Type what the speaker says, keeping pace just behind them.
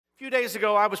few days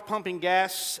ago, I was pumping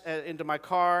gas into my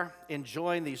car,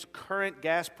 enjoying these current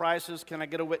gas prices. Can I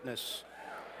get a witness?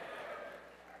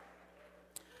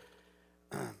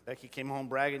 Becky came home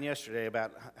bragging yesterday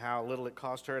about how little it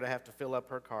cost her to have to fill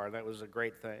up her car. That was a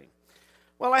great thing.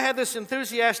 Well, I had this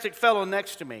enthusiastic fellow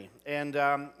next to me, and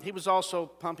he was also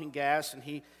pumping gas, and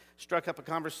he struck up a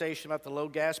conversation about the low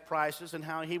gas prices and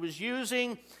how he was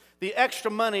using the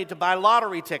extra money to buy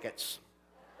lottery tickets.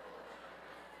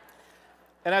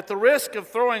 And at the risk of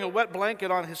throwing a wet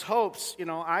blanket on his hopes,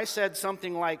 I said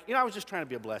something like, I was just trying to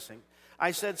be a blessing.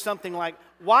 I said something like,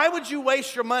 why would you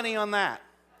waste your money on that?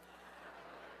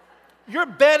 You're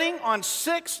betting on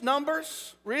 6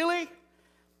 numbers? Really?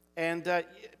 And,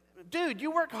 dude,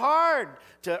 you work hard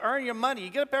to earn your money.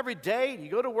 You get up every day, and you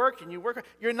go to work, and you work hard.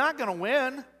 You're not going to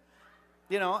win.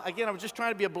 Again, I was just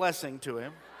trying to be a blessing to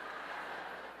him.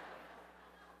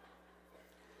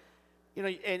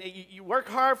 And you work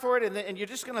hard for it, and you're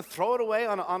just going to throw it away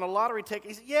on a lottery ticket.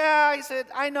 He said, yeah, he said,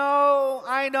 I know,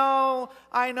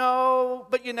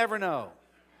 but you never know.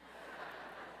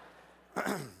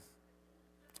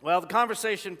 Well, the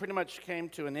conversation pretty much came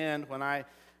to an end when I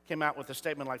came out with a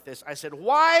statement like this. I said,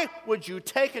 why would you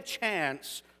take a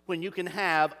chance when you can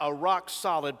have a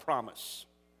rock-solid promise?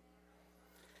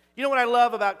 You know what I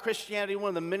love about Christianity? One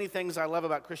of the many things I love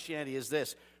about Christianity is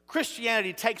this.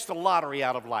 Christianity takes the lottery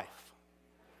out of life.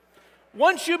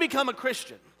 Once you become a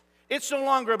Christian, it's no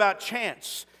longer about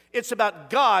chance. It's about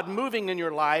God moving in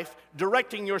your life,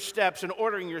 directing your steps, and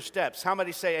ordering your steps. How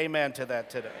many say amen to that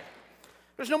today?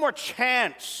 There's no more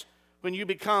chance when you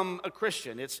become a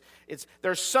Christian.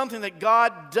 There's something that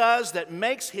God does that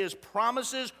makes His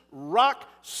promises rock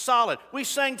solid. We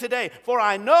sang today, for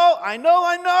I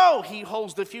know He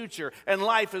holds the future, and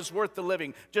life is worth the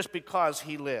living just because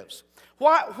He lives.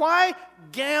 Why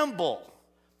gamble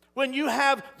when you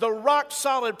have the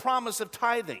rock-solid promise of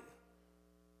tithing?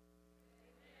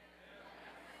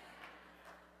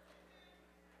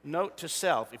 Note to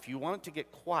self, if you want it to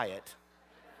get quiet.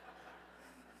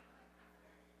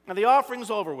 Now, the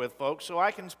offering's over with, folks, so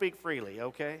I can speak freely,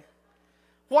 okay?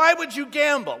 Why would you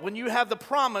gamble when you have the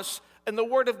promise and the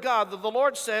Word of God that the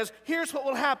Lord says, here's what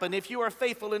will happen if you are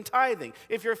faithful in tithing,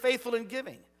 if you're faithful in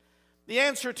giving? The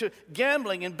answer to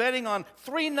gambling and betting on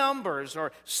 3 numbers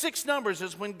or 6 numbers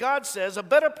is when God says a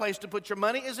better place to put your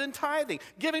money is in tithing,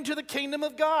 giving to the kingdom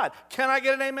of God. Can I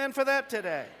get an amen for that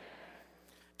today?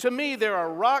 To me, there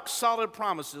are rock-solid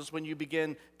promises when you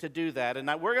begin to do that.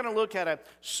 And we're going to look at a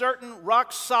certain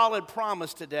rock-solid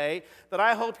promise today that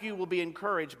I hope you will be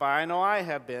encouraged by. I know I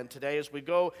have been today as we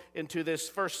go into this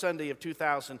first Sunday of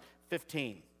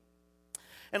 2015.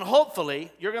 And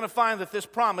hopefully, you're going to find that this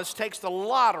promise takes the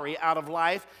lottery out of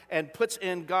life and puts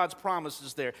in God's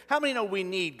promises there. How many know we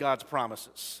need God's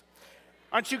promises?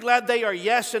 Aren't you glad they are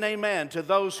yes and amen to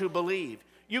those who believe?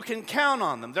 You can count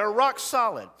on them. They're rock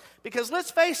solid. Because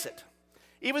let's face it,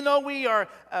 even though we are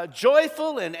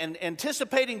joyful and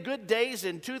anticipating good days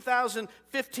in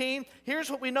 2015, here's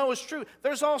what we know is true.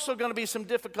 There's also going to be some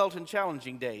difficult and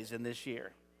challenging days in this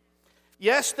year.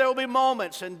 Yes, there will be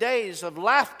moments and days of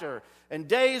laughter and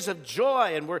days of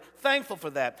joy, and we're thankful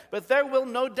for that. But there will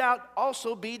no doubt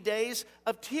also be days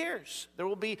of tears. There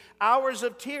will be hours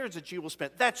of tears that you will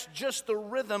spend. That's just the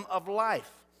rhythm of life.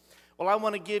 Well, I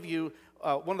want to give you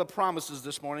one of the promises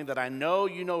this morning that I know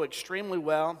you know extremely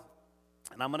well,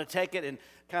 and I'm going to take it and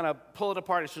kind of pull it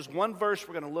apart. It's just one verse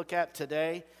we're going to look at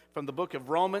today from the book of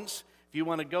Romans. If you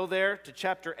want to go there to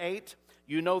chapter 8,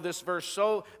 you know this verse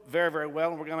so very, very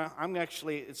well. And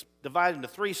it's divided into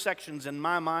 3 sections in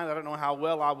my mind. I don't know how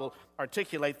well I will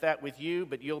articulate that with you,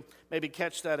 but you'll maybe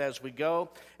catch that as we go.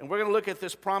 And we're going to look at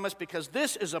this promise because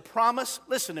this is a promise.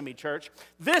 Listen to me, church.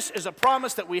 This is a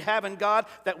promise that we have in God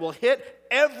that will hit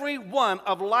every one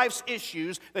of life's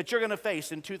issues that you're going to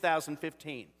face in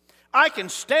 2015. I can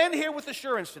stand here with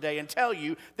assurance today and tell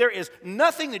you there is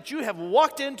nothing that you have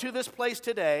walked into this place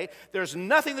today, there's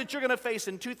nothing that you're going to face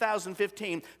in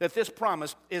 2015 that this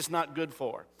promise is not good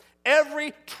for.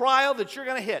 Every trial that you're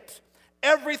going to hit,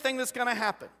 everything that's going to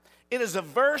happen, it is a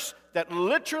verse that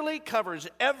literally covers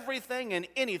everything and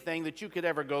anything that you could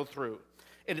ever go through.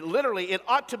 It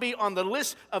ought to be on the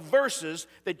list of verses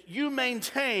that you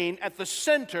maintain at the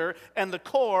center and the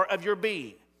core of your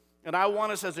being. And I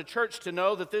want us as a church to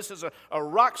know that this is a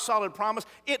rock-solid promise.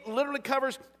 It literally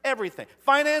covers everything.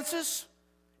 Finances,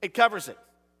 it covers it.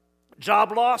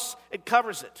 Job loss, it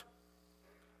covers it.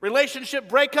 Relationship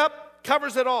breakup,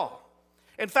 covers it all.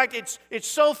 In fact, it's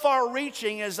so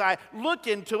far-reaching as I look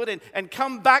into it and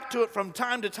come back to it from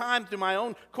time to time through my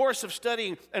own course of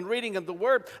studying and reading of the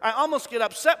Word, I almost get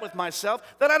upset with myself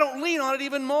that I don't lean on it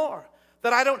even more.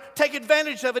 that I don't take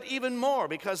advantage of it even more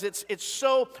because it's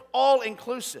so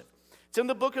all-inclusive. It's in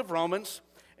the book of Romans.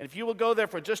 And if you will go there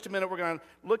for just a minute, we're going to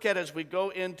look at it as we go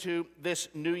into this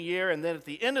new year. And then at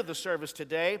the end of the service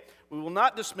today, we will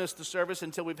not dismiss the service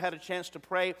until we've had a chance to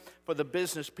pray for the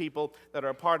business people that are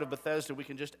a part of Bethesda. We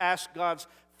can just ask God's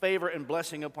favor and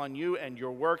blessing upon you and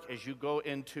your work as you go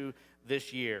into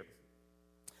this year.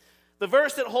 The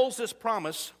verse that holds this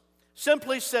promise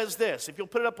simply says this. If you'll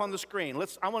put it up on the screen,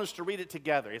 I want us to read it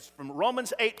together. It's from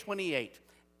Romans 8:28.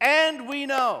 And we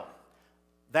know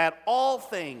that all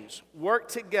things work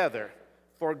together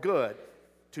for good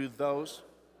to those.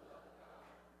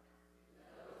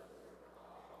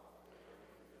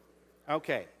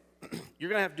 Okay, you're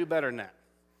going to have to do better than that.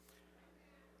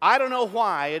 I don't know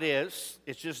why it is.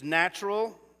 It's just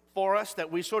natural for us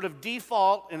that we sort of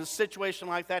default in a situation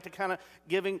like that to kind of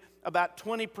giving about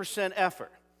 20%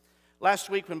 effort. Last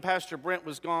week when Pastor Brent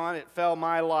was gone, it fell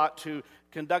my lot to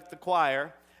conduct the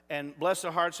choir. And bless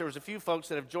their hearts, there was a few folks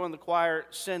that have joined the choir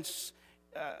since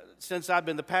I've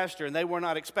been the pastor, and they were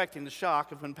not expecting the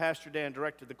shock of when Pastor Dan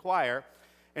directed the choir.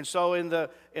 And so in the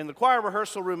choir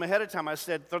rehearsal room ahead of time, I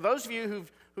said, for those of you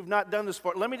who've not done this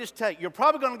before, let me just tell you, you're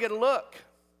probably going to get a look.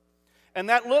 And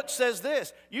that look says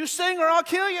this: you sing or I'll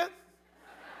kill you.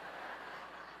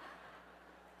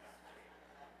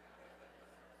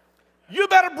 You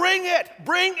better bring it,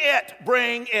 bring it,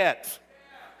 bring it.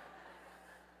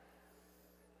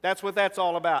 That's what that's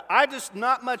all about. I'm just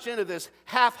not much into this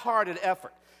half-hearted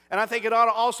effort. And I think it ought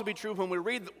to also be true when we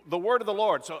read the word of the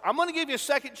Lord. So I'm going to give you a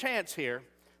second chance here.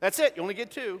 That's it. You only get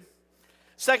two.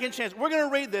 Second chance. We're going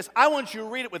to read this. I want you to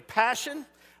read it with passion.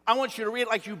 I want you to read it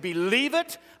like you believe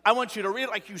it. I want you to read it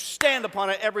like you stand upon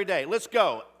it every day. Let's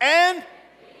go. And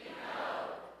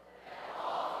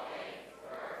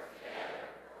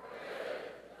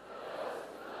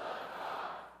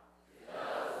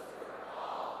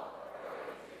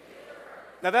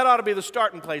now, that ought to be the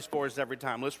starting place for us every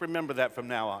time. Let's remember that from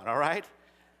now on, all right?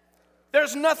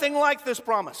 There's nothing like this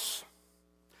promise.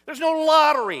 There's no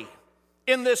lottery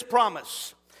in this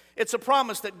promise. It's a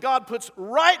promise that God puts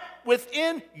right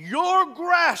within your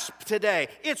grasp today.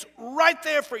 It's right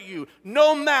there for you,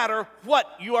 no matter what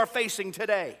you are facing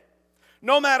today.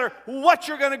 No matter what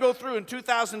you're going to go through in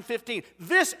 2015.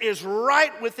 This is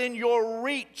right within your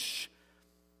reach.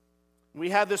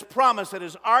 We have this promise that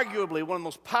is arguably one of the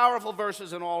most powerful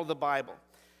verses in all of the Bible.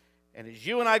 And as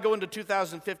you and I go into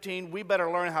 2015, we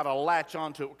better learn how to latch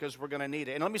onto it because we're going to need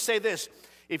it. And let me say this.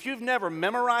 If you've never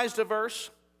memorized a verse,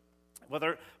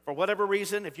 whether for whatever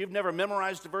reason, if you've never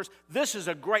memorized a verse, this is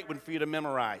a great one for you to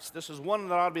memorize. This is one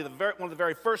that ought to be one of the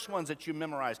very first ones that you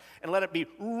memorize. And let it be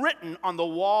written on the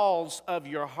walls of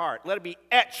your heart. Let it be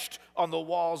etched on the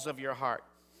walls of your heart.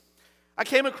 I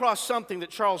came across something that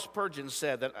Charles Spurgeon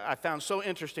said that I found so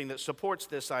interesting that supports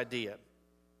this idea.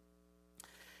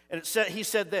 And he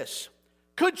said this: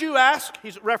 could you ask,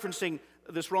 he's referencing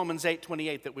this Romans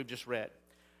 8:28 that we've just read,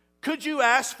 could you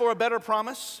ask for a better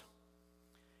promise?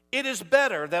 It is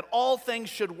better that all things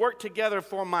should work together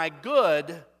for my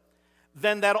good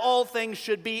than that all things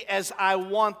should be as I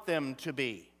want them to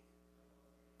be.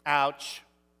 Ouch.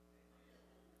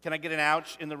 Can I get an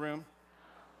ouch in the room?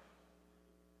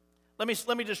 Let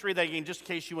me just read that again, just in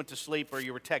case you went to sleep or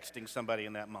you were texting somebody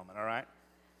in that moment, all right?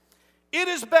 It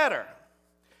is better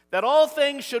that all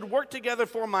things should work together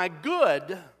for my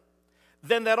good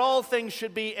than that all things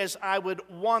should be as I would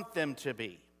want them to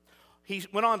be. He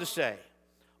went on to say,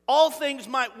 all things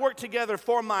might work together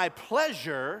for my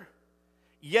pleasure,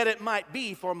 yet it might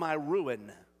be for my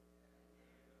ruin.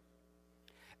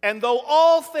 And though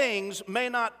all things may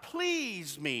not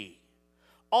please me,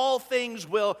 all things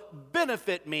will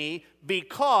benefit me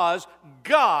because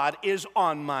God is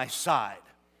on my side.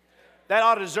 That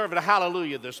ought to deserve a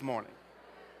hallelujah this morning.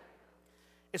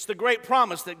 It's the great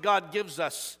promise that God gives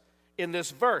us in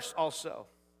this verse also.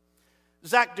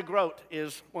 Zach DeGroat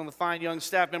is one of the fine young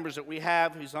staff members that we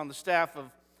have. He's on the staff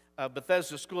of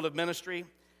Bethesda School of Ministry.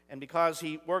 And because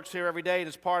he works here every day and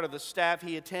is part of the staff,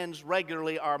 he attends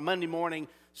regularly our Monday morning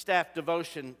staff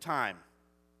devotion time.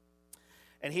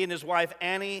 And he and his wife,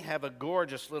 Annie, have a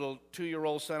gorgeous little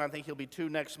 2-year-old son. I think he'll be 2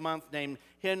 next month, named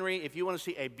Henry. If you want to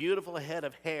see a beautiful head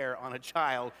of hair on a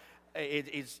child,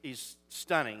 he's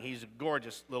stunning. He's a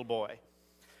gorgeous little boy.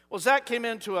 Well, Zach came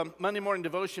into a Monday morning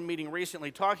devotion meeting recently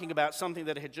talking about something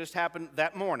that had just happened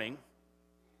that morning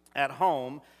at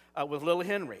home with little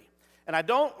Henry. And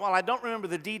while I don't remember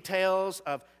the details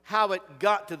of how it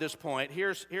got to this point,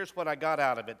 here's what I got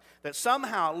out of it. That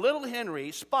somehow little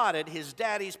Henry spotted his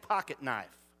daddy's pocket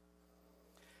knife.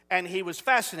 And he was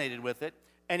fascinated with it,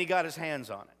 and he got his hands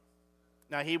on it.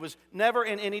 Now, he was never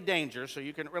in any danger, so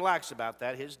you can relax about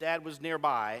that. His dad was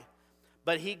nearby,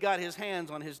 but he got his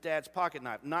hands on his dad's pocket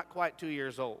knife, not quite 2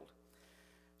 years old.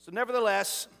 So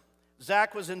nevertheless,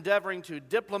 Zach was endeavoring to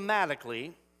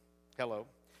diplomatically,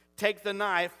 take the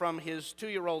knife from his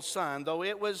 2-year-old son, though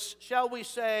it was, shall we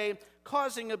say,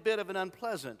 causing a bit of an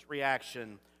unpleasant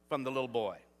reaction from the little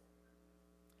boy.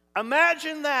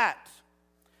 Imagine that.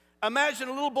 Imagine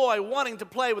a little boy wanting to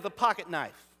play with a pocket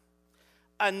knife.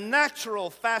 A natural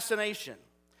fascination.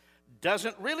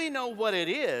 Doesn't really know what it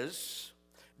is,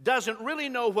 doesn't really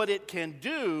know what it can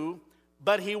do,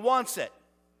 but he wants it.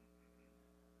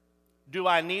 Do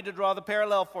I need to draw the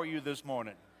parallel for you this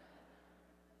morning?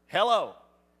 Hello.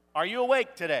 Are you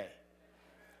awake today?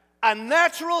 A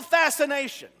natural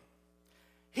fascination.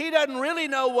 He doesn't really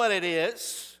know what it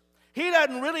is. He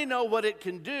doesn't really know what it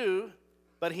can do,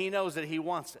 but he knows that he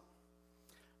wants it.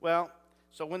 Well,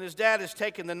 so when his dad has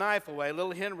taken the knife away,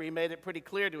 little Henry made it pretty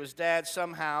clear to his dad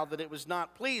somehow that it was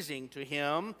not pleasing to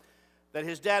him that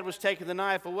his dad was taking the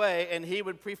knife away, and he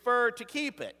would prefer to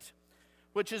keep it,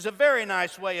 which is a very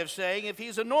nice way of saying if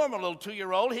he's a normal little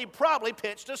 2-year-old, he probably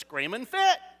pitched a screaming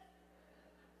fit.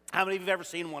 How many of you have ever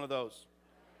seen one of those?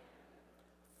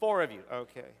 4 of you,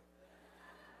 okay.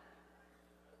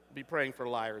 Be praying for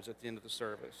liars at the end of the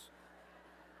service.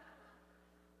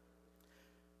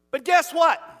 But guess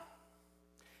what?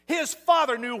 His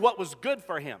father knew what was good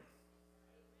for him.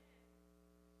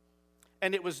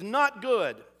 And it was not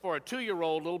good for a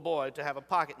 2-year-old little boy to have a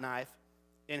pocket knife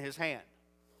in his hand.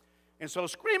 And so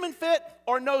screaming fit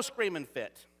or no screaming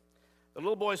fit, the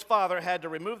little boy's father had to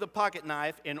remove the pocket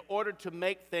knife in order to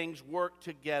make things work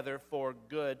together for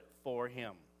good for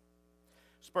him.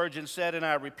 Spurgeon said, and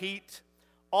I repeat,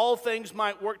 all things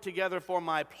might work together for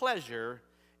my pleasure,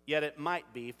 yet it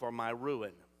might be for my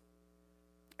ruin.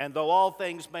 And though all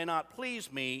things may not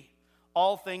please me,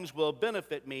 all things will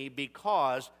benefit me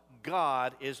because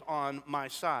God is on my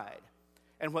side.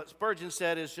 And what Spurgeon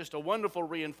said is just a wonderful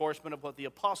reinforcement of what the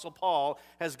Apostle Paul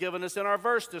has given us in our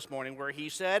verse this morning, where he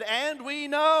said, and we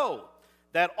know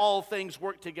that all things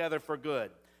work together for good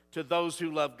to those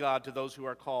who love God, to those who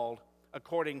are called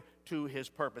according to his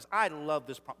purpose. I love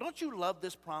this promise. Don't you love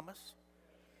this promise?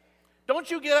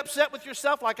 Don't you get upset with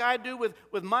yourself like I do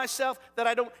with myself that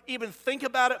I don't even think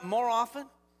about it more often?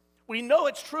 We know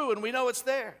it's true and we know it's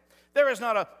there. There is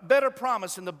not a better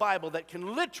promise in the Bible that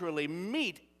can literally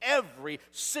meet every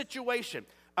situation.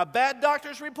 A bad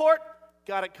doctor's report,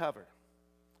 got it covered.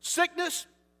 Sickness,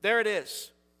 there it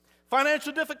is.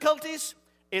 Financial difficulties,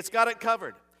 it's got it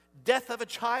covered. Death of a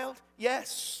child,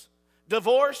 yes.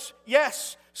 Divorce,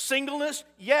 yes. Singleness,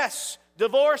 yes.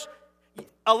 Divorce,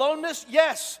 aloneness,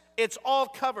 yes. It's all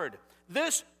covered.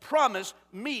 This promise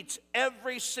meets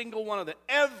every single one of them.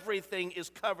 Everything is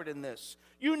covered in this.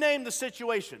 You name the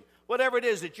situation, whatever it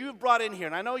is that you've brought in here,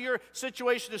 and I know your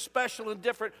situation is special and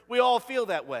different. We all feel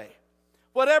that way.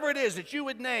 Whatever it is that you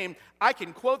would name, I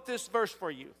can quote this verse for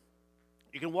you.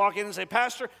 You can walk in and say,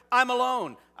 Pastor, I'm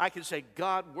alone. I can say,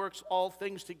 God works all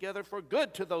things together for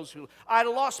good to those who... I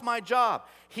lost my job.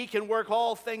 He can work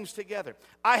all things together.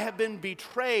 I have been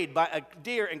betrayed by a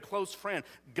dear and close friend.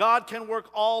 God can work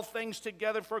all things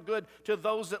together for good to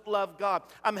those that love God.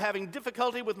 I'm having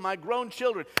difficulty with my grown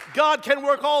children. God can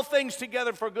work all things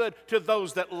together for good to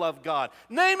those that love God.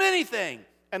 Name anything,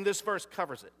 and this verse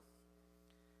covers it.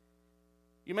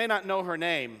 You may not know her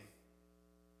name,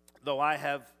 though I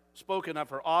have spoken of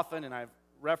her often, and I've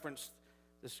referenced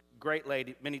this great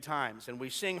lady many times, and we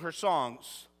sing her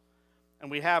songs,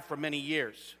 and we have for many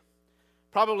years.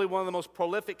 Probably one of the most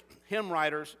prolific hymn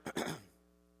writers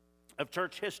of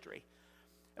church history.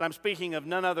 And I'm speaking of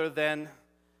none other than,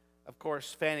 of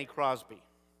course, Fanny Crosby.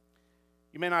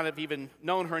 You may not have even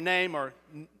known her name or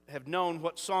have known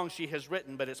what song she has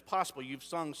written, but it's possible you've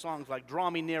sung songs like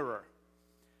Draw Me Nearer,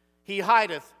 He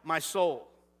Hideth My Soul,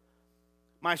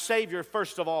 My Savior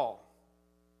First of All,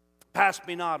 Pass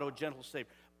Me Not, O Gentle Savior,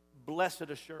 Blessed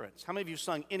Assurance. How many of you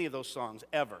sung any of those songs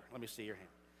ever? Let me see your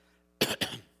hand.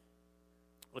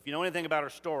 Well, if you know anything about her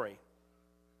story,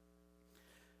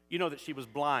 you know that she was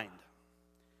blind.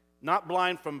 Not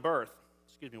blind from birth.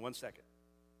 Excuse me one second.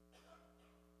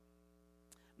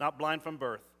 Not blind from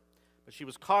birth, but she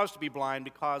was caused to be blind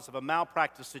because of a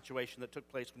malpractice situation that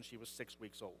took place when she was 6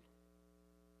 weeks old.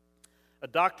 A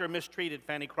doctor mistreated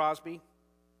Fanny Crosby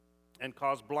and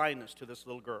caused blindness to this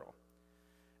little girl.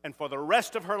 And for the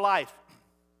rest of her life,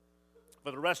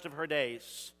 for the rest of her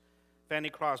days,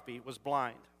 Fanny Crosby was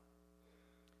blind.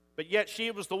 But yet she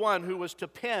was the one who was to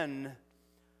pen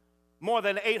more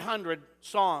than 800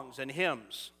 songs and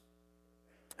hymns.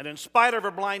 And in spite of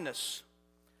her blindness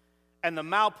and the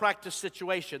malpractice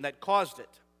situation that caused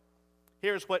it,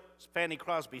 Here's what Fanny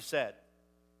Crosby said.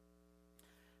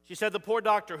 She said, "The poor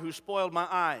doctor who spoiled my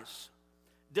eyes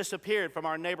disappeared from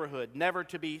our neighborhood, never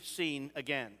to be seen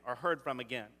again or heard from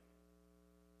again.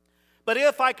 But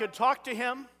if I could talk to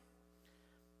him,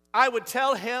 I would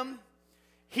tell him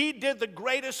he did the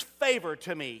greatest favor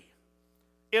to me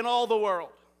in all the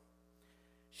world."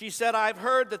 She said, "I've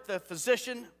heard that the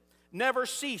physician never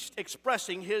ceased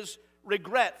expressing his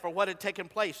regret for what had taken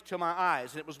place to my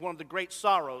eyes, and it was one of the great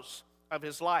sorrows of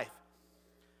his life.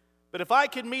 But if I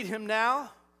could meet him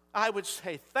now, I would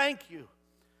say, thank you,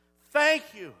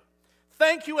 thank you,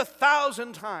 thank you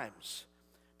 1,000 times.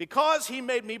 Because he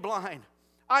made me blind,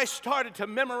 I started to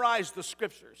memorize the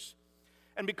Scriptures.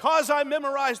 And because I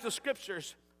memorized the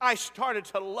Scriptures, I started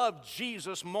to love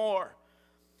Jesus more.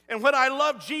 And when I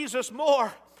loved Jesus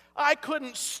more, I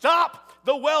couldn't stop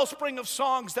the wellspring of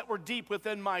songs that were deep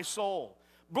within my soul.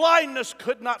 Blindness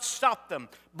could not stop them.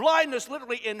 Blindness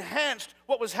literally enhanced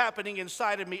what was happening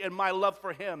inside of me and my love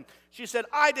for him." She said,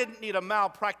 "I didn't need a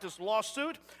malpractice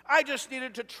lawsuit. I just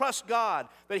needed to trust God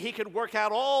that he could work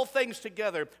out all things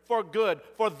together for good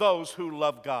for those who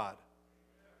love God."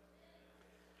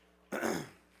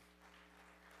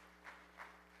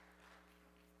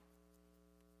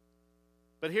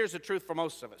 But here's the truth for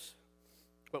most of us.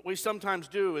 What we sometimes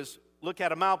do is look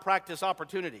at a malpractice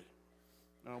opportunity.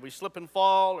 We slip and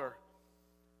fall, or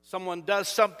someone does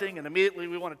something, and immediately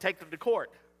we want to take them to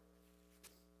court.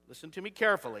 Listen to me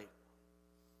carefully.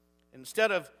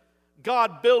 Instead of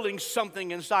God building something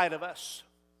inside of us,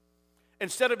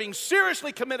 instead of being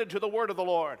seriously committed to the word of the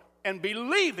Lord and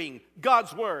believing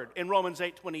God's word in Romans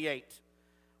 8:28,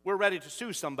 we're ready to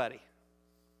sue somebody.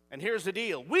 And here's the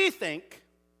deal. We think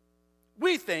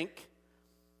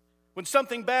when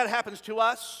something bad happens to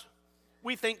us,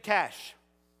 we think cash.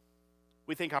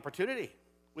 We think opportunity.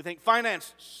 We think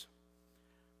finances.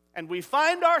 And we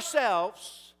find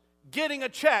ourselves getting a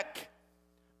check,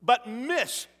 but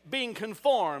miss being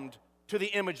conformed to the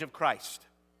image of Christ.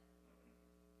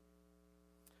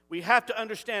 We have to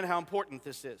understand how important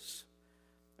this is.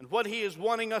 And what he is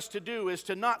wanting us to do is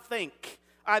to not think,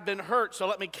 I've been hurt, so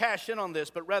let me cash in on this,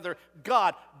 but rather,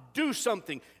 God, do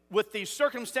something. With these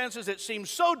circumstances that seem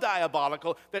so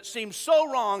diabolical, that seem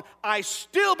so wrong, I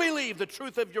still believe the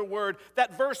truth of your word,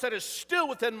 that verse that is still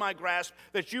within my grasp,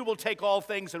 that you will take all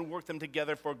things and work them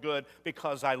together for good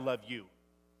because I love you.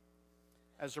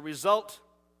 As a result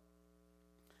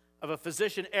of a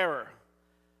physician error,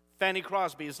 Fanny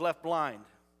Crosby is left blind.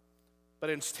 But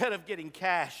instead of getting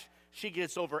cash, she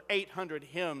gets over 800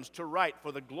 hymns to write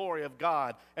for the glory of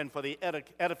God and for the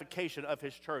edification of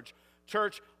his church.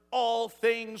 Church, all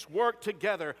things work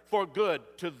together for good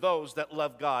to those that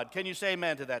love God. Can you say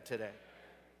amen to that today?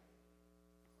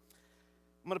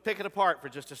 I'm going to pick it apart for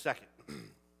just a second.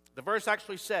 The verse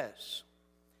actually says,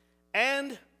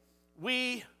 "And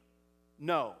we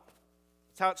know."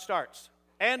 That's how it starts.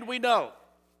 And we know.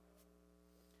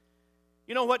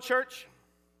 You know what, church?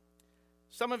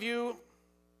 Some of you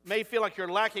may feel like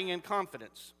you're lacking in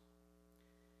confidence.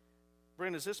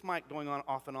 Brent, is this mic going on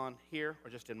off and on here or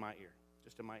just in my ear?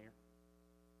 Just in my ear.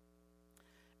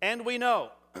 And we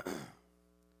know.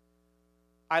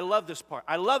 I love this part.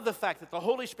 I love the fact that the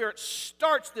Holy Spirit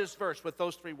starts this verse with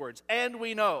those three words. And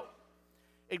we know.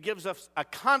 It gives us a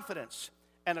confidence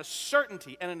and a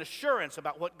certainty and an assurance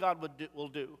about what God will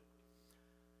do.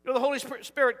 You know, the Holy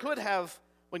Spirit could have,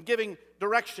 when giving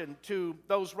direction to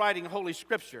those writing Holy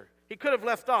Scripture, he could have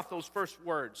left off those first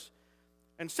words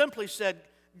and simply said,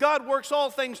 God works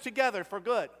all things together for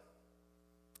good.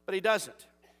 But he doesn't.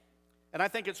 And I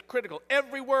think it's critical.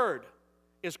 Every word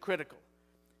is critical.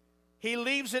 He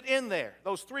leaves it in there,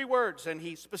 those three words, and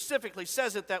he specifically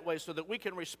says it that way so that we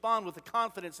can respond with the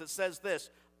confidence that says this,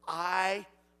 I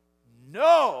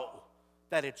know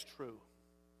that it's true.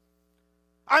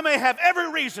 I may have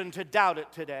every reason to doubt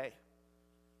it today.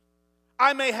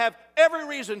 I may have every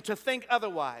reason to think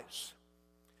otherwise.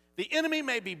 The enemy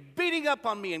may be beating up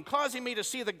on me and causing me to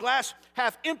see the glass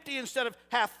half empty instead of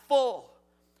half full.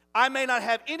 I may not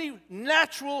have any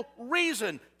natural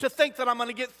reason to think that I'm going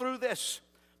to get through this.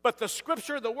 But the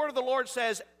Scripture, the Word of the Lord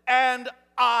says, and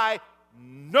I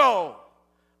know.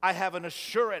 I have an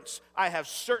assurance, I have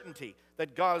certainty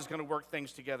that God is going to work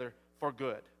things together for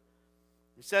good.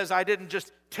 He says, I didn't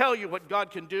just tell you what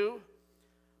God can do,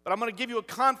 but I'm going to give you a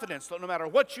confidence that no matter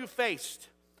what you faced,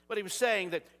 but he was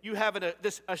saying that you have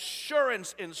this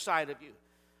assurance inside of you.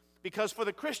 Because for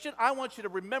the Christian, I want you to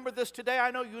remember this today. I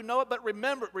know you know it, but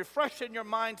remember it. Refresh it in your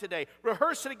mind today.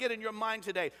 Rehearse it again in your mind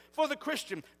today. For the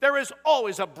Christian, there is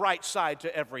always a bright side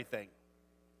to everything.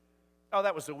 Oh,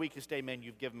 that was the weakest amen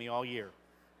you've given me all year.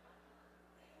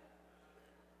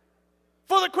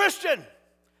 For the Christian,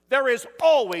 There is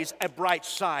always a bright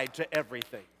side to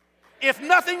everything. If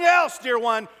nothing else, dear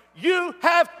one, you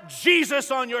have Jesus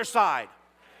on your side.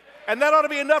 And that ought to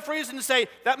be enough reason to say,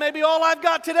 that may be all I've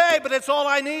got today, but it's all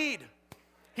I need.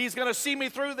 He's going to see me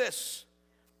through this.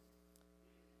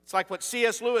 It's like what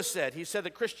C.S. Lewis said. He said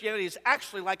that Christianity is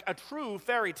actually like a true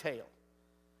fairy tale.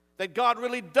 That God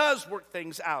really does work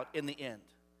things out in the end.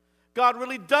 God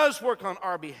really does work on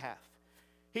our behalf.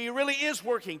 He really is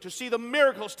working to see the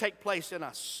miracles take place in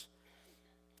us.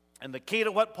 And the key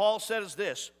to what Paul said is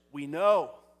this: we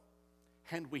know,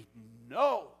 and we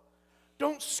know.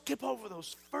 Don't skip over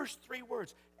those first three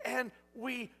words. And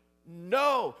we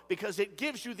know, because it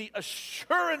gives you the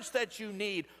assurance that you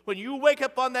need. When you wake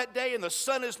up on that day and the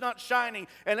sun is not shining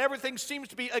and everything seems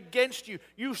to be against you,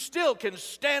 you still can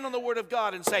stand on the Word of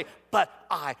God and say, but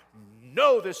I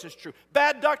know this is true.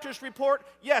 Bad doctor's report?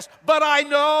 Yes, but I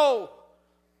know.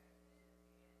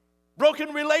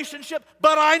 Broken relationship?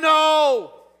 But I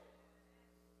know.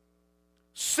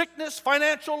 Sickness,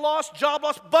 financial loss, job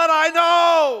loss? But I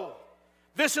know.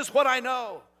 This is what I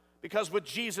know. Because with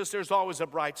Jesus, there's always a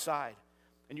bright side.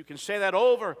 And you can say that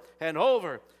over and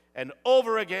over and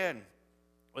over again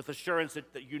with assurance that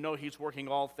you know He's working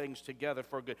all things together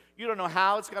for good. You don't know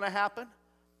how it's going to happen.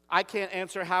 I can't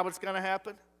answer how it's going to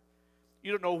happen.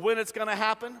 You don't know when it's going to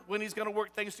happen, when He's going to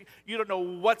work things together. You don't know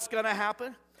what's going to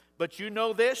happen. But you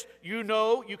know this, you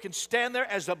know you can stand there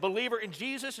as a believer in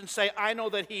Jesus and say, I know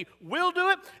that He will do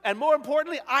it, and more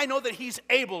importantly, I know that He's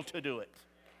able to do it.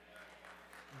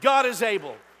 God is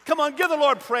able. Come on, give the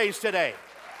Lord praise today.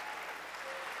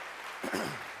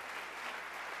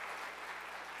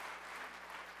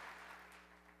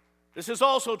 This is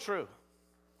also true.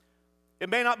 It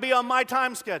may not be on my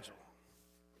time schedule,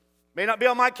 may not be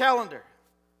on my calendar,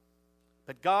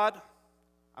 but God,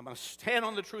 I'm going to stand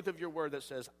on the truth of your word that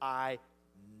says, I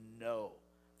know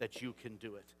that you can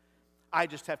do it. I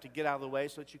just have to get out of the way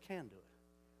so that you can do it.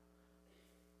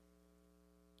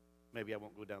 Maybe I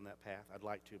won't go down that path. I'd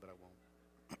like to, but I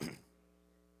won't.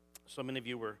 So many of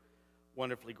you were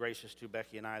wonderfully gracious to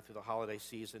Becky and I through the holiday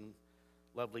season.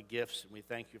 Lovely gifts, and we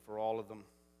thank you for all of them.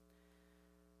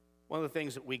 One of the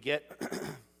things that we get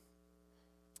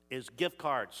is gift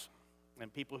cards.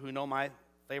 And people who know my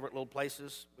favorite little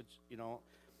places, which, you know,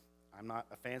 I'm not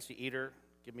a fancy eater.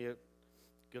 Give me a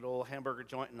good old hamburger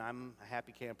joint, and I'm a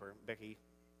happy camper. Becky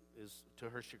is, to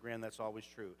her chagrin, that's always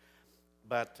true.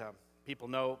 But people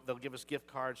know they'll give us gift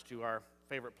cards to our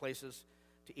favorite places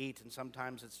to eat, and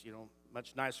sometimes it's, you know,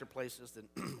 much nicer places than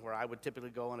where I would typically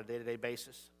go on a day-to-day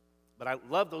basis. But I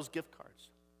love those gift cards.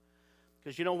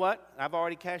 Because you know what? I've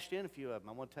already cashed in a few of them.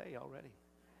 I want to tell you already.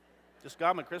 Just got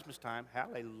them at Christmas time.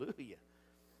 Hallelujah.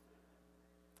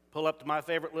 Pull up to my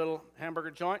favorite little hamburger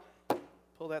joint,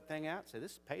 pull that thing out, say,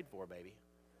 this is paid for, baby.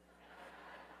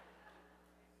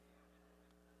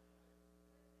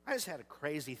 I just had a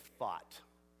crazy thought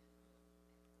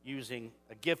using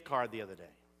a gift card the other day.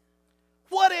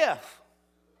 What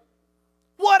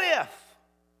if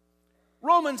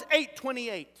Romans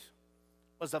 8:28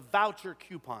 was a voucher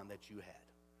coupon that you had,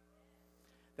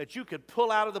 that you could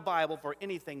pull out of the Bible for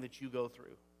anything that you go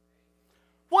through?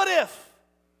 What if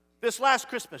this last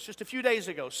Christmas, just a few days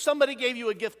ago, somebody gave you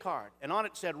a gift card, and on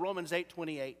it said Romans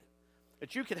 8:28,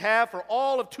 that you could have for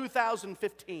all of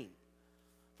 2015,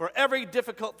 for every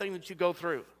difficult thing that you go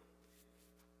through?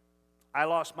 I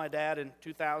lost my dad in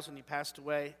 2000. He passed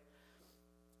away.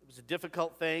 It was a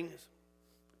difficult thing.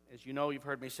 As you know, you've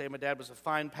heard me say, my dad was a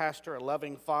fine pastor, a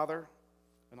loving father,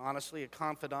 and honestly, a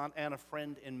confidant and a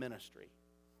friend in ministry.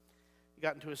 He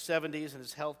got into his 70s, and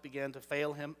his health began to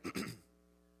fail him.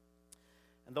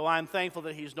 And though I'm thankful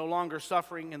that he's no longer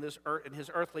suffering in his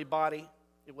earthly body,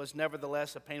 it was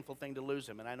nevertheless a painful thing to lose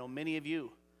him. And I know many of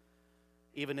you,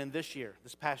 even in this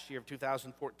past year of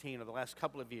 2014, or the last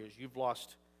couple of years, you've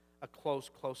lost a close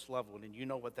loved one, and you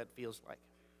know what that feels like.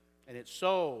 And it's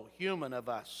so human of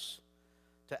us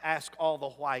to ask all the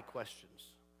why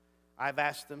questions. I've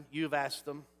asked them, you've asked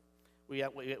them. We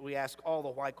ask all the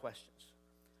why questions.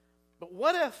 But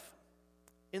what if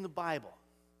in the Bible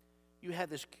you had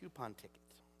this coupon ticket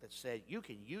that said, you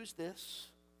can use this.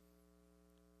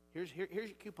 Here's your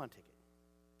coupon ticket.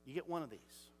 You get one of these.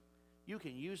 You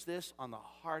can use this on the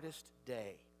hardest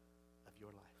day of your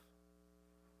life.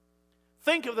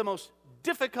 Think of the most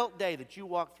difficult day that you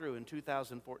walked through in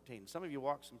 2014. Some of you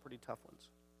walked some pretty tough ones.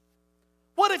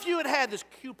 What if you had had this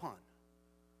coupon,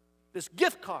 this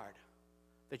gift card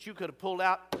that you could have pulled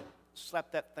out,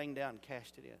 slapped that thing down, and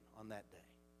cashed it in on that day?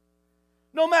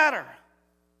 No matter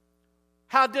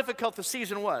how difficult the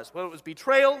season was, whether it was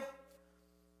betrayal,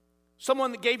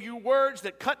 someone that gave you words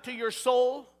that cut to your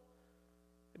soul,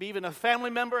 be even a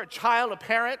family member, a child, a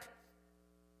parent,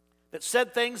 that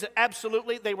said things that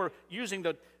absolutely they were using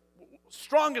the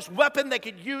strongest weapon they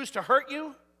could use to hurt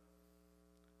you?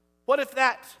 What if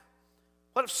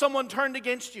someone turned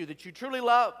against you that you truly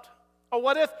loved? Or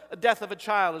what if a death of a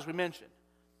child, as we mentioned?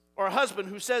 Or a husband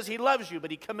who says he loves you,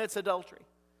 but he commits adultery?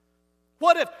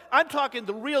 What if, I'm talking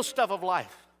the real stuff of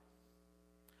life.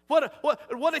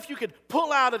 What if you could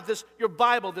pull out of your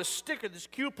Bible, this sticker, this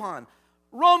coupon,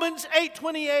 Romans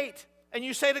 8:28, and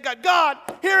you say to God, God,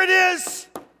 here it is.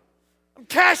 I'm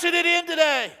cashing it in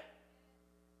today.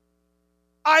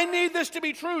 I need this to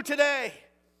be true today.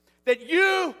 That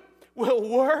you will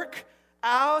work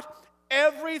out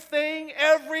everything,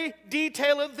 every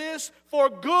detail of this for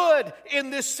good in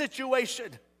this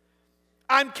situation.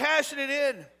 I'm cashing it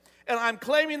in, and I'm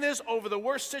claiming this over the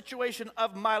worst situation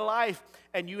of my life,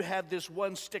 and you have this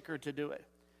one sticker to do it.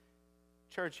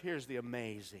 Church, here's the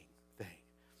amazing thing.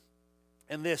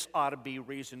 And this ought to be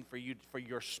reason for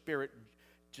your spirit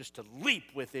just to leap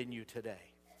within you today.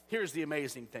 Here's the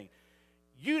amazing thing.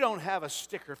 You don't have a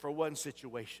sticker for one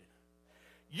situation.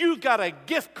 You've got a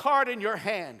gift card in your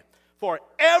hand for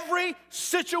every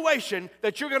situation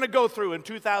that you're going to go through in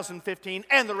 2015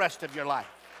 and the rest of your life.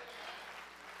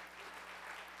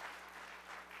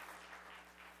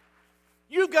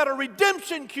 You've got a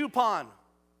redemption coupon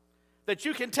that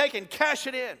you can take and cash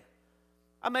it in.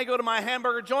 I may go to my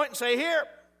hamburger joint and say, here,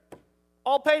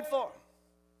 all paid for.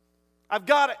 I've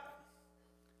got it.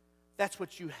 That's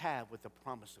what you have with the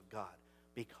promise of God,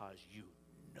 because you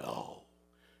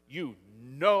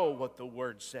know what the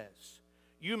Word says.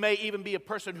 You may even be a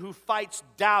person who fights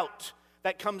doubt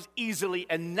that comes easily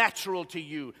and natural to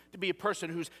you, to be a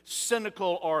person who's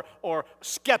cynical or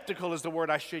skeptical is the word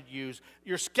I should use.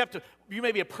 You're skeptical. You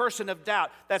may be a person of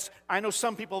doubt. I know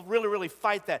some people really, really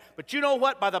fight that. But you know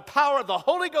what? By the power of the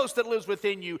Holy Ghost that lives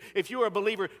within you, if you are a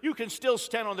believer, you can still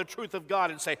stand on the truth of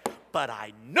God and say, but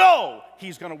I know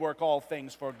He's going to work all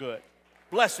things for good.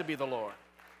 Blessed be the Lord.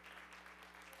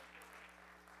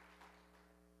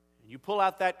 You pull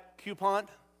out that coupon,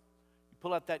 you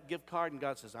pull out that gift card, and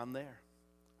God says, I'm there.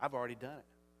 I've already done it.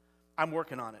 I'm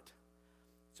working on it.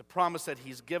 It's a promise that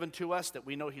He's given to us, that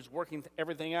we know He's working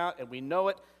everything out, and we know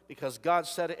it because God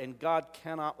said it, and God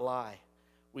cannot lie.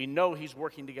 We know He's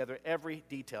working together every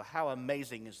detail. How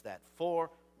amazing is that? For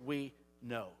we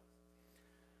know.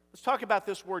 Let's talk about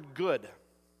this word good.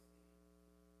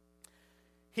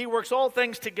 He works all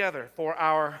things together for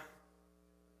our...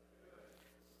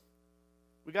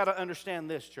 We got to understand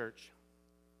this, church.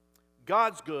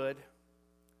 God's good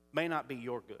may not be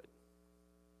your good.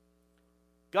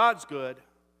 God's good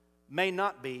may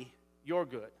not be your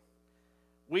good.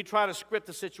 We try to script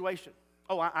the situation.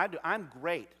 Oh, I do. I'm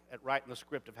great at writing the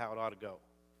script of how it ought to go.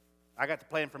 I got the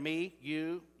plan for me,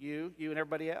 you, and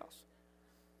everybody else.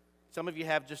 Some of you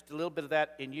have just a little bit of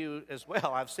that in you as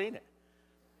well. I've seen it.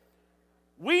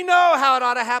 We know how it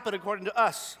ought to happen according to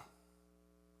us.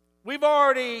 We've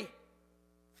already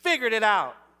figured it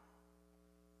out.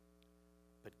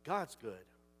 But God's good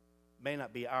may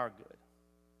not be our good.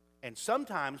 And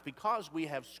sometimes, because we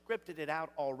have scripted it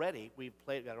out already, we've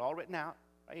got it all written out,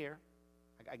 right here.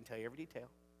 I can tell you every detail.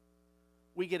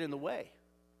 We get in the way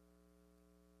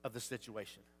of the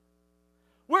situation.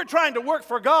 We're trying to work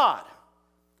for God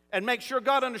and make sure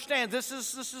God understands this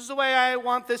is the way I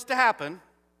want this to happen.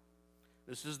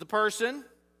 This is the person.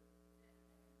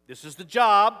 This is the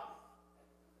job.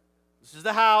 This is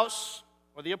the house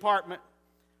or the apartment.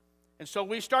 And so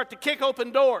we start to kick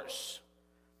open doors.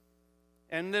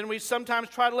 And then we sometimes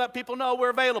try to let people know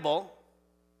we're available.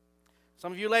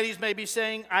 Some of you ladies may be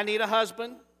saying, I need a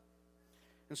husband.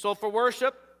 And so for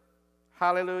worship,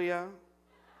 hallelujah.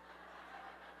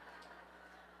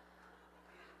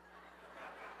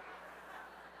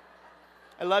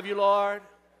 I love you, Lord.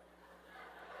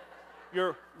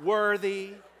 You're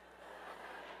worthy.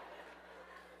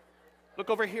 Look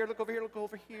over here, look over here, look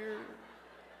over here.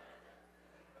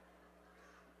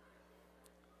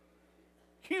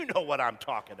 You know what I'm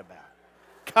talking about.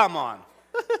 Come on.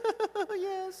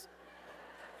 Yes.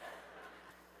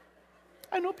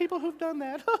 I know people who've done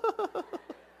that.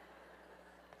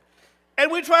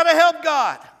 And we try to help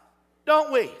God,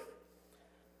 don't we?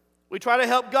 We try to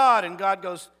help God, and God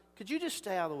goes, could you just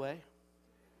stay out of the way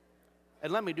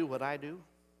and let me do what I do?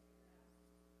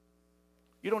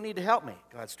 You don't need to help me,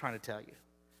 God's trying to tell you.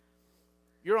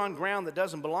 You're on ground that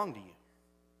doesn't belong to you.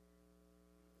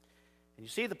 And you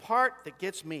see, the part that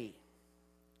gets me,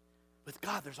 with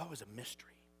God, there's always a mystery.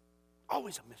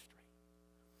 Always a mystery.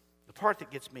 The part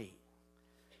that gets me,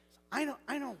 I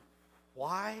know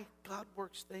why God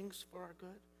works things for our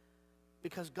good.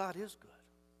 Because God is good.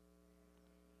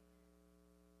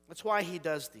 That's why he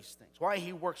does these things, why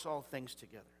he works all things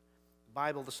together. The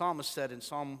Bible, the psalmist said in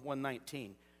Psalm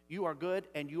 119, you are good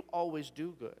and you always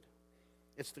do good.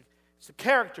 It's the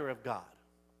character of God.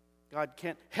 God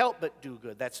can't help but do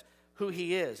good. That's who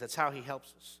he is. That's how he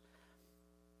helps us.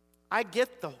 I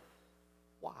get the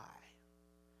why.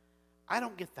 I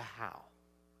don't get the how.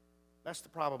 That's the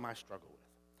problem I struggle with.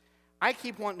 I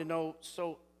keep wanting to know,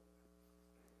 so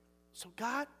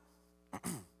God,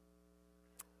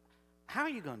 how are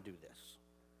you going to do this?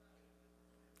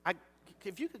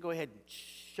 If you could go ahead and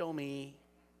show me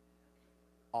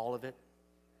all of it.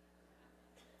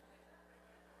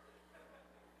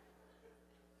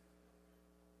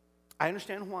 I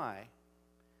understand why,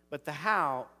 but the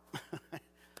how,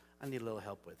 I need a little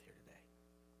help with here today.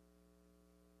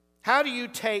 How do you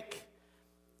take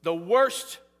the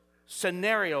worst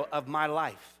scenario of my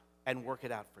life and work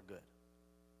it out for good?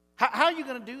 How are you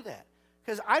going to do that?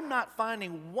 Because I'm not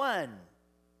finding one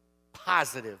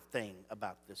positive thing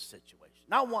about this situation.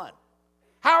 Not one.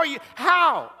 How are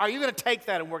you going to take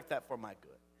that and work that for my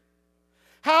good?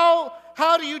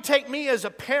 How do you take me as a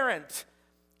parent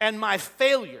and my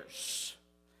failures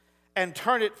and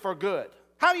turn it for good?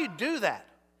 How do you do that?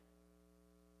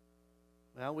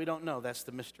 Well, we don't know. That's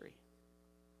the mystery.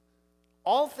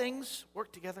 All things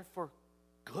work together for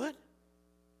good?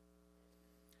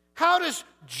 How does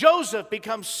Joseph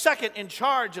become second in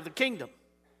charge of the kingdom?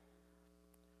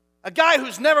 A guy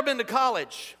who's never been to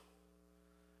college,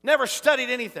 never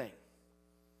studied anything,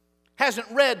 hasn't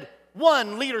read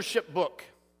one leadership book.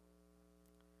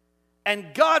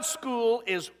 And God's school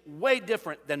is way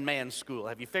different than man's school.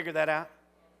 Have you figured that out?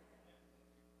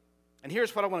 And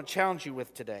here's what I want to challenge you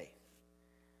with today.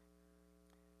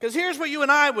 Because here's what you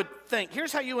and I would think.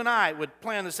 Here's how you and I would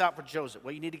plan this out for Joseph.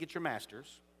 Well, you need to get your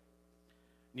master's.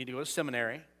 You need to go to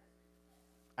seminary.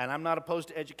 And I'm not opposed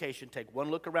to education. Take one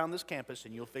look around this campus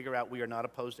and you'll figure out we are not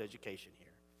opposed to education here.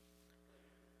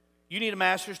 You need a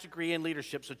master's degree in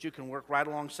leadership so that you can work right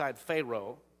alongside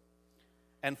Pharaoh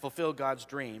and fulfill God's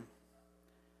dream.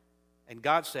 And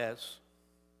God says,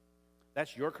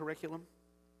 that's your curriculum,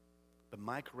 but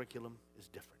my curriculum is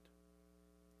different.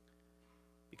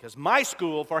 Because my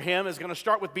school for him is going to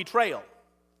start with betrayal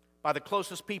by the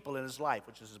closest people in his life,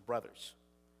 which is his brothers.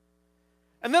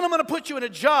 And then I'm going to put you in a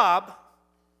job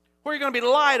where you're going to be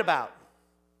lied about.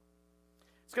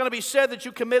 It's going to be said that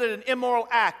you committed an immoral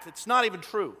act. It's not even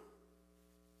true.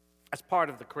 That's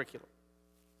part of the curriculum.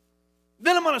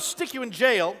 Then I'm going to stick you in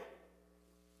jail,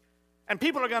 and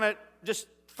people are going to just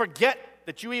forget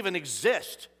that you even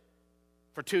exist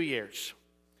for 2 years.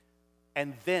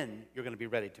 And then you're going to be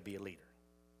ready to be a leader.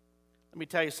 Let me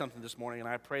tell you something this morning, and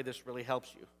I pray this really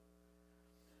helps you.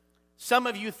 Some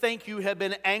of you think you have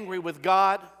been angry with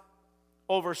God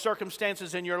over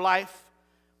circumstances in your life,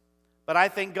 but I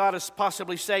think God is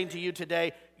possibly saying to you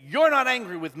today, you're not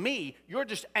angry with me, you're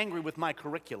just angry with my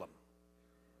curriculum.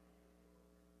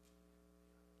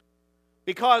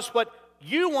 Because what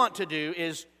you want to do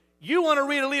is you want to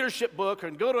read a leadership book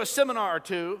and go to a seminar or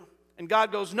two, and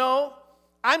God goes, no,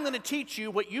 I'm going to teach you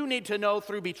what you need to know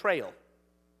through betrayal.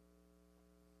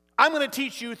 I'm going to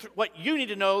teach you what you need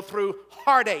to know through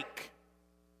heartache.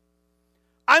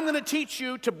 I'm going to teach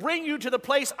you to bring you to the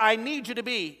place I need you to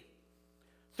be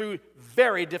through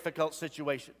very difficult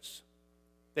situations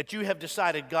that you have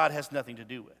decided God has nothing to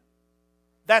do with.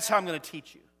 That's how I'm going to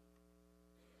teach you.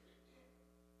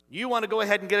 You want to go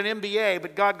ahead and get an MBA,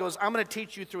 but God goes, I'm going to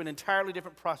teach you through an entirely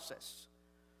different process.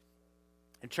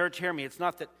 And church, hear me, it's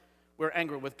not that we're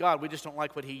angry with God. We just don't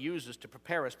like what he uses to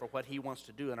prepare us for what he wants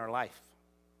to do in our life.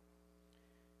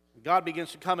 God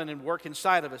begins to come in and work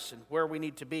inside of us and where we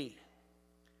need to be.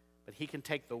 But he can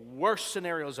take the worst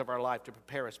scenarios of our life to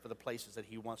prepare us for the places that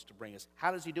he wants to bring us.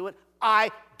 How does he do it?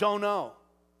 I don't know.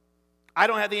 I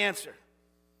don't have the answer.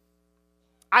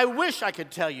 I wish I could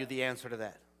tell you the answer to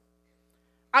that.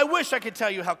 I wish I could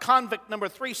tell you how convict number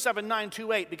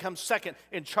 37928 becomes second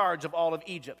in charge of all of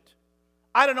Egypt.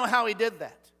 I don't know how he did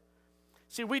that.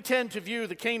 See, we tend to view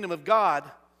the kingdom of God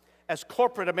as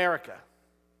corporate America.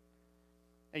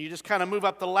 And you just kind of move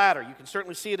up the ladder. You can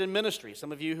certainly see it in ministry.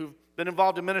 Some of you who've been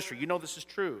involved in ministry, you know this is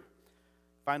true.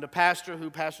 Find a pastor who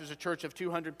pastors a church of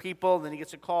 200 people, and then he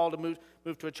gets a call to move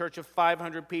to a church of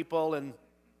 500 people, and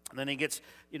then he gets,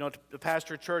 to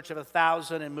pastor a church of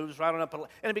 1,000 and moves right on up.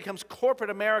 And it becomes corporate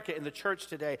America in the church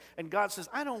today. And God says,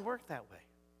 I don't work that way.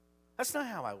 That's not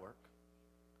how I work.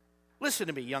 Listen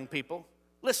to me, young people.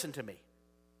 Listen to me.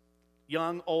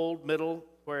 Young, old, middle,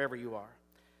 wherever you are.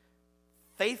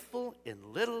 Faithful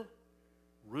in little,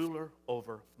 ruler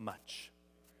over much.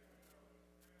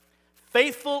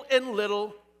 Faithful in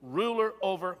little, ruler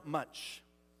over much.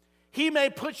 He may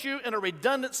put you in a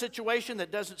redundant situation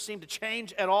that doesn't seem to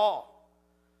change at all.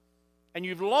 And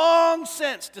you've long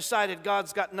since decided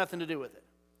God's got nothing to do with it.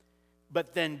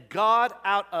 But then God,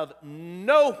 out of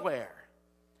nowhere,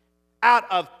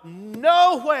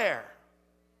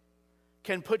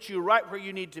 can put you right where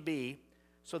you need to be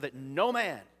so that no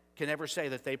man can ever say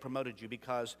that they promoted you,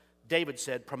 because David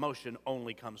said promotion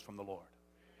only comes from the Lord.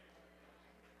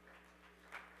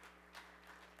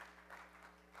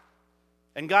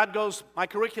 And God goes, my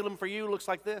curriculum for you looks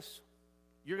like this.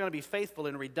 You're going to be faithful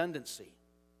in redundancy.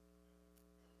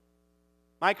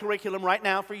 My curriculum right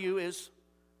now for you is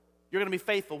you're going to be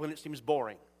faithful when it seems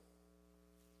boring.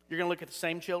 You're going to look at the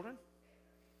same children,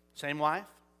 same wife,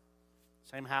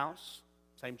 same house,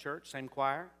 same church, same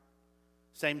choir,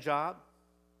 same job.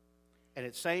 And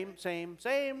it's same.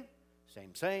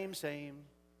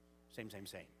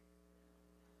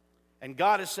 And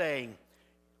God is saying,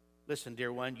 listen,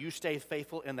 dear one, you stay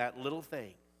faithful in that little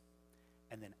thing,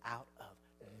 and then out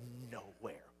of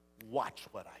nowhere, watch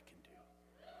what I can do.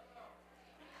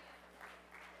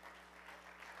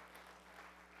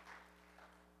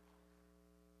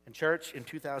 And church, in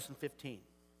 2015,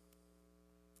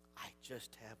 I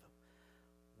just have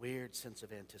a weird sense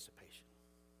of anticipation.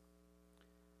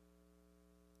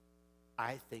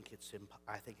 I think it's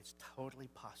totally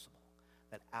possible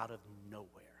that out of nowhere,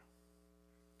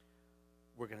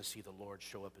 we're going to see the Lord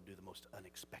show up and do the most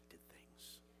unexpected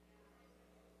things.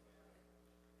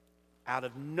 Out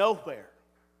of nowhere,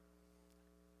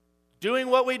 doing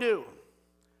what we do,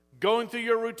 going through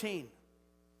your routine,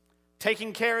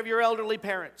 taking care of your elderly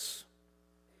parents,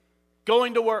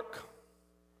 going to work,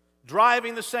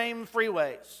 driving the same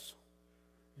freeways,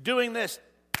 doing this,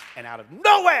 and out of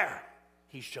nowhere,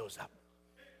 He shows up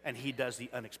and He does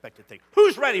the unexpected thing.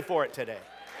 Who's ready for it today?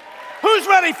 Who's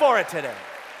ready for it today?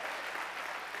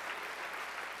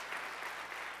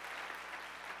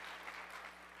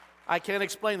 I can't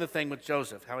explain the thing with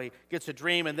Joseph, how he gets a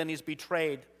dream and then he's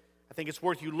betrayed. I think it's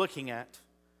worth you looking at.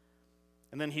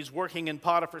 And then he's working in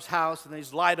Potiphar's house, and then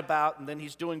he's lied about, and then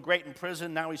he's doing great in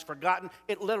prison. Now he's forgotten.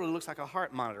 It literally looks like a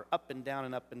heart monitor, up and down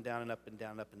and up and down and up and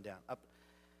down, up and down, up.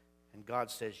 And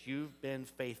God says, you've been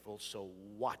faithful, so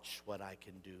watch what I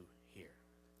can do here.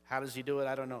 How does He do it?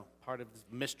 I don't know. Part of the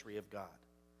mystery of God.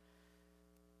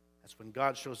 That's when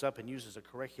God shows up and uses a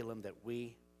curriculum that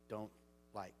we don't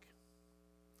like.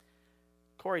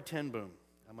 Corrie ten Boom.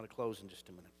 I'm going to close in just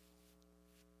a minute.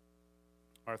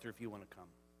 Arthur, if you want to come.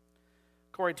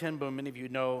 Corrie ten Boom, many of you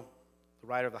know the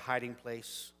writer of The Hiding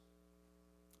Place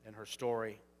and her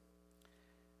story.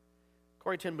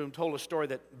 Corrie ten Boom told a story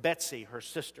that Betsy, her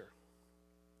sister,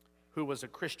 who was a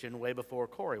Christian way before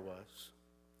Corrie was,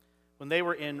 when they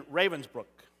were in Ravensbrück,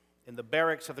 in the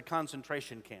barracks of the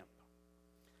concentration camp,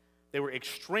 they were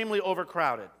extremely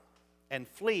overcrowded and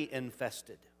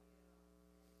flea-infested.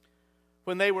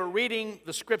 When they were reading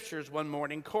the scriptures one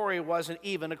morning, Corrie wasn't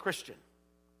even a Christian.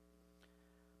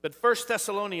 But 1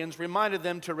 Thessalonians reminded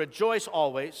them to rejoice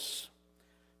always,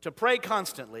 to pray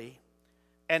constantly,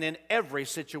 and in every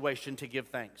situation to give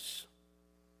thanks.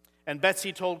 And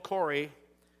Betsy told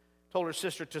her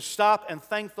sister to stop and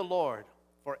thank the Lord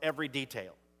for every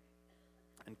detail.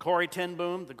 And Corrie ten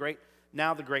Boom, the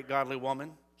great godly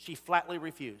woman, she flatly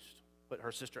refused what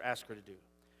her sister asked her to do.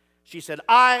 She said,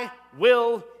 I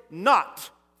will not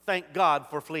thank God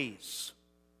for fleas.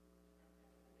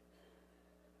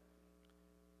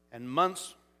 And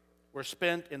months were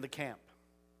spent in the camp.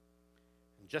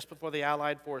 And just before the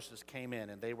Allied forces came in,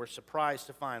 and they were surprised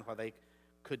to find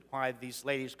why these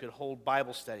ladies could hold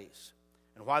Bible studies,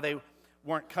 and why they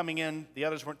weren't coming in, the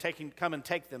others weren't come and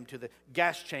take them to the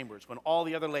gas chambers when all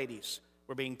the other ladies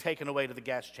were being taken away to the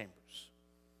gas chambers.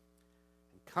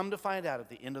 And come to find out at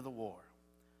the end of the war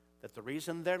that the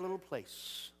reason their little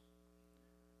place,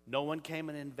 no one came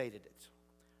and invaded it,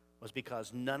 was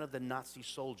because none of the Nazi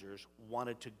soldiers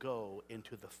wanted to go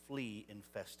into the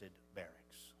flea-infested barracks.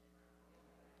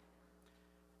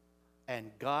 And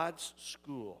God's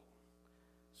school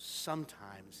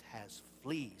sometimes has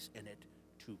fleas in it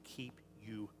to keep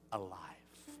you alive.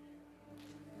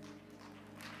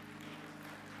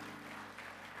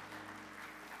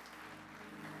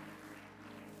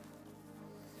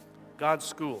 God's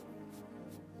school.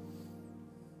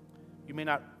 You may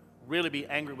not really be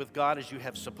angry with God as you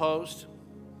have supposed.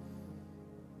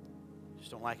 You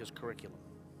just don't like His curriculum.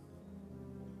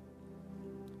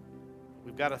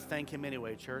 We've got to thank Him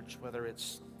anyway, church, whether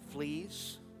it's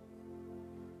fleas,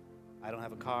 I don't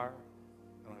have a car,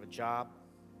 I don't have a job,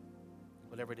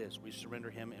 whatever it is, we surrender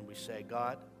Him and we say,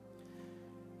 God,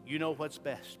 you know what's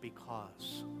best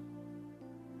because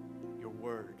your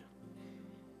word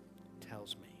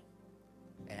tells me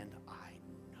And I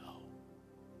know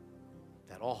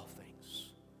that all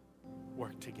things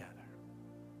work together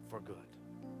for good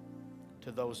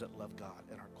to those that love God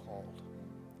and are called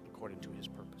according to his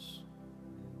purpose.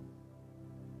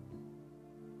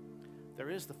 There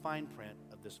is the fine print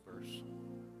of this verse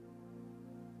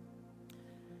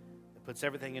that puts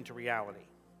everything into reality.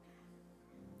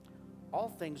 All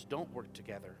things don't work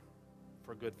together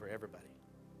for good for everybody.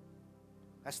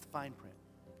 That's the fine print.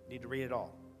 You need to read it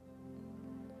all.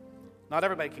 Not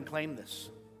everybody can claim this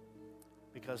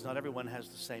because not everyone has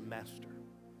the same master.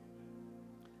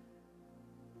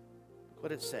 Look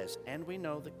what it says. And we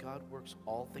know that God works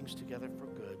all things together for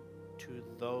good to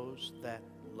those that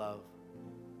love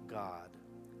God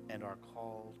and are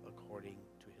called according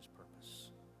to his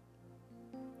purpose.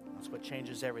 That's what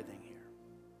changes everything here.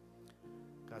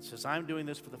 God says, I'm doing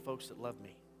this for the folks that love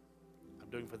me. I'm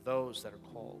doing it for those that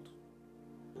are called.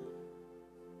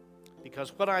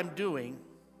 Because what I'm doing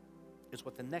is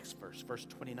what the next verse, verse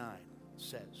 29,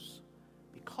 says.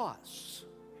 Because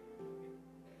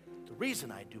the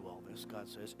reason I do all this, God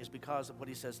says, is because of what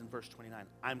he says in verse 29.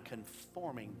 I'm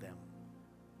conforming them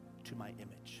to my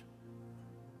image.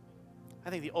 I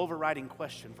think the overriding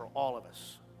question for all of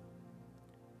us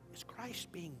is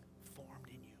Christ being formed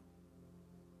in you?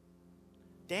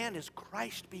 Dan, is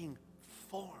Christ being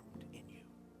formed in you?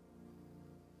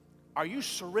 Are you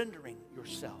surrendering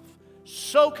yourself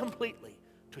so completely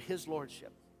to his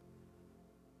lordship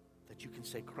that you can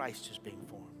say Christ is being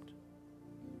formed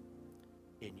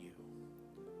in you?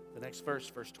 The next verse,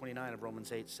 verse 29 of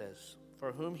Romans 8 says,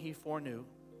 for whom he foreknew,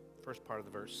 first part of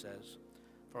the verse says,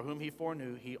 for whom he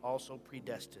foreknew, he also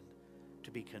predestined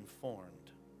to be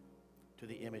conformed to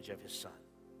the image of his Son.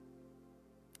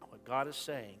 What God is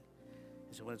saying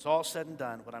is that when it's all said and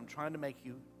done, what I'm trying to make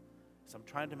you is I'm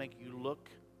trying to make you look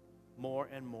more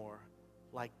and more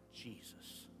like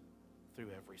Jesus through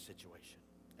every situation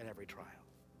and every trial.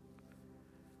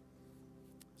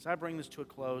 As I bring this to a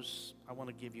close, I want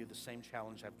to give you the same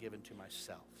challenge I've given to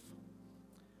myself.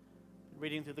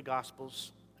 Reading through the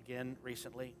Gospels again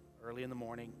recently, early in the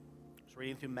morning. I was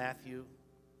reading through Matthew.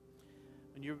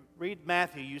 When you read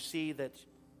Matthew, you see that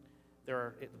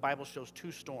the Bible shows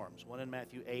two storms, one in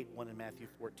Matthew 8, one in Matthew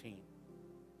 14.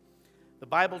 The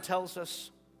Bible tells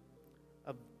us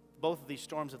of both of these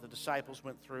storms that the disciples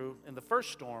went through. In the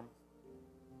first storm,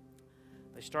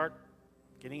 they start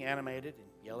getting animated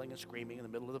and yelling and screaming in the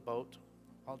middle of the boat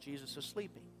while Jesus is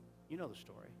sleeping. You know the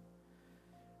story.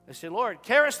 They say, Lord,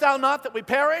 carest thou not that we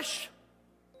perish?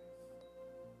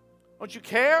 Don't you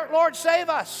care? Lord, save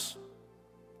us.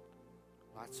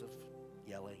 Lots of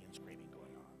yelling and screaming going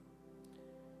on.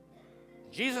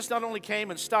 Jesus not only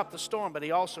came and stopped the storm, but he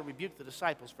also rebuked the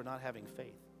disciples for not having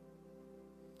faith.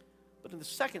 But in the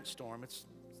second storm, it's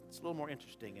a little more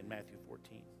interesting in Matthew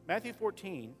 14. Matthew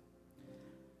 14,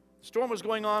 the storm was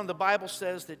going on. The Bible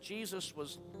says that Jesus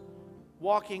was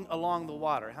walking along the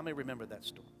water. How many remember that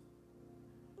storm?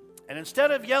 And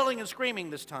instead of yelling and screaming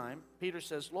this time, Peter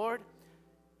says, Lord,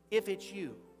 if it's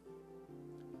you,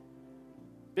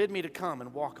 bid me to come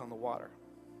and walk on the water.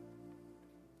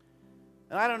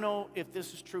 And I don't know if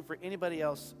this is true for anybody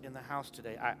else in the house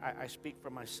today. I speak for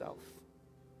myself.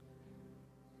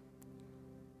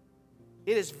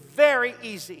 It is very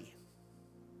easy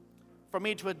for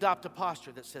me to adopt a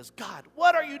posture that says, God,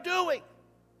 what are you doing?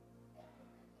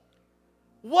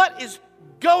 What is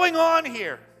going on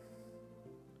here?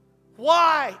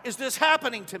 Why is this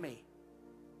happening to me?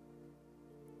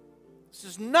 This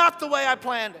is not the way I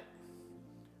planned it.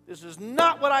 This is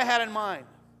not what I had in mind.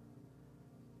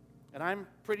 And I'm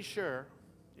pretty sure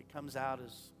it comes out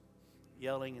as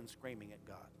yelling and screaming at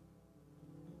God.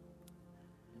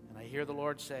 And I hear the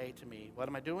Lord say to me, what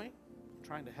am I doing? I'm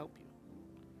trying to help you.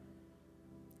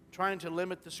 I'm trying to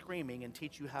limit the screaming and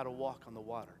teach you how to walk on the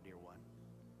water, dear one.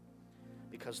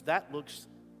 Because that looks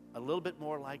a little bit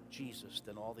more like Jesus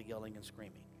than all the yelling and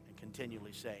screaming and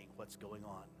continually saying, what's going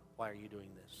on? Why are you doing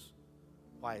this?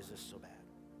 Why is this so bad?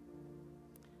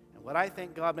 And what I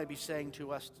think God may be saying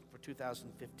to us for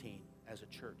 2015 as a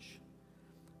church,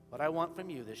 what I want from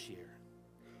you this year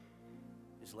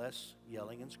is less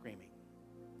yelling and screaming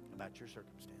about your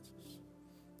circumstances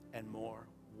and more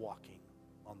walking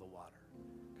on the water,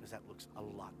 because that looks a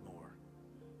lot more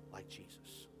like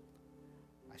Jesus.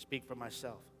 I speak for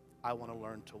myself. I want to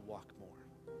learn to walk more.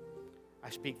 I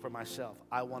speak for myself.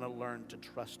 I want to learn to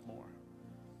trust more.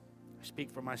 I speak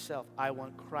for myself. I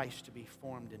want Christ to be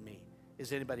formed in me.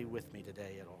 Is anybody with me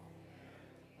today at all?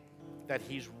 That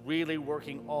he's really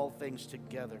working all things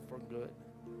together for good.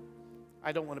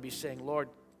 I don't want to be saying, Lord,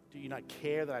 do you not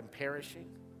care that I'm perishing?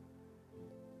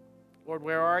 Lord,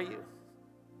 where are you?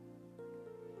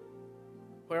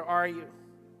 Where are you?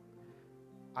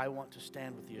 I want to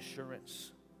stand with the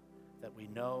assurance that we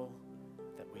know,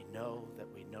 that we know,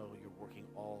 that we know you're working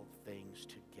all things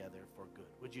together for good.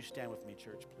 Would you stand with me,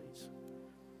 church, please?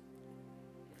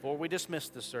 Before we dismiss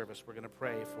this service, we're going to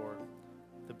pray for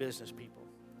the business people.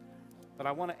 But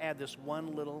I want to add this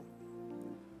one little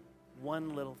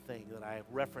thing that I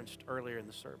referenced earlier in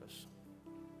the service.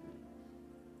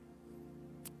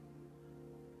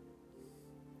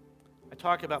 I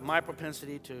talk about my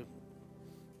propensity to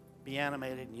be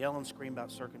animated and yell and scream about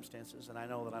circumstances, and I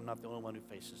know that I'm not the only one who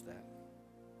faces that.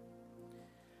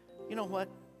 You know what,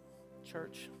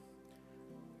 church?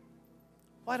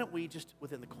 Why don't we just,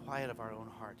 within the quiet of our own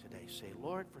heart today, say,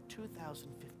 Lord, for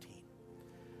 2015,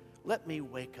 let me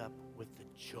wake up with the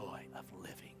joy of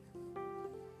living.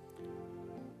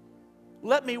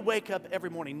 Let me wake up every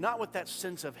morning, not with that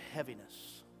sense of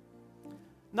heaviness,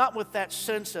 not with that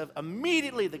sense of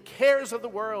immediately the cares of the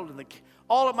world and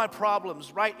all of my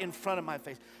problems right in front of my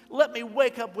face. Let me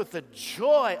wake up with the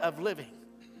joy of living.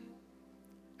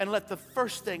 And let the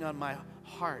first thing on my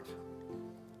heart,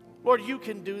 Lord, you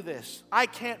can do this. I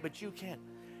can't, but you can.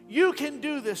 You can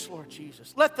do this, Lord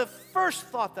Jesus. Let the first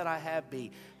thought that I have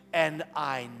be, and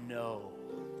I know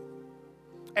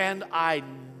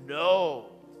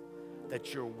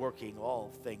that you're working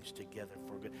all things together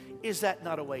for good. Is that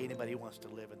not a way anybody wants to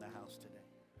live in the house today?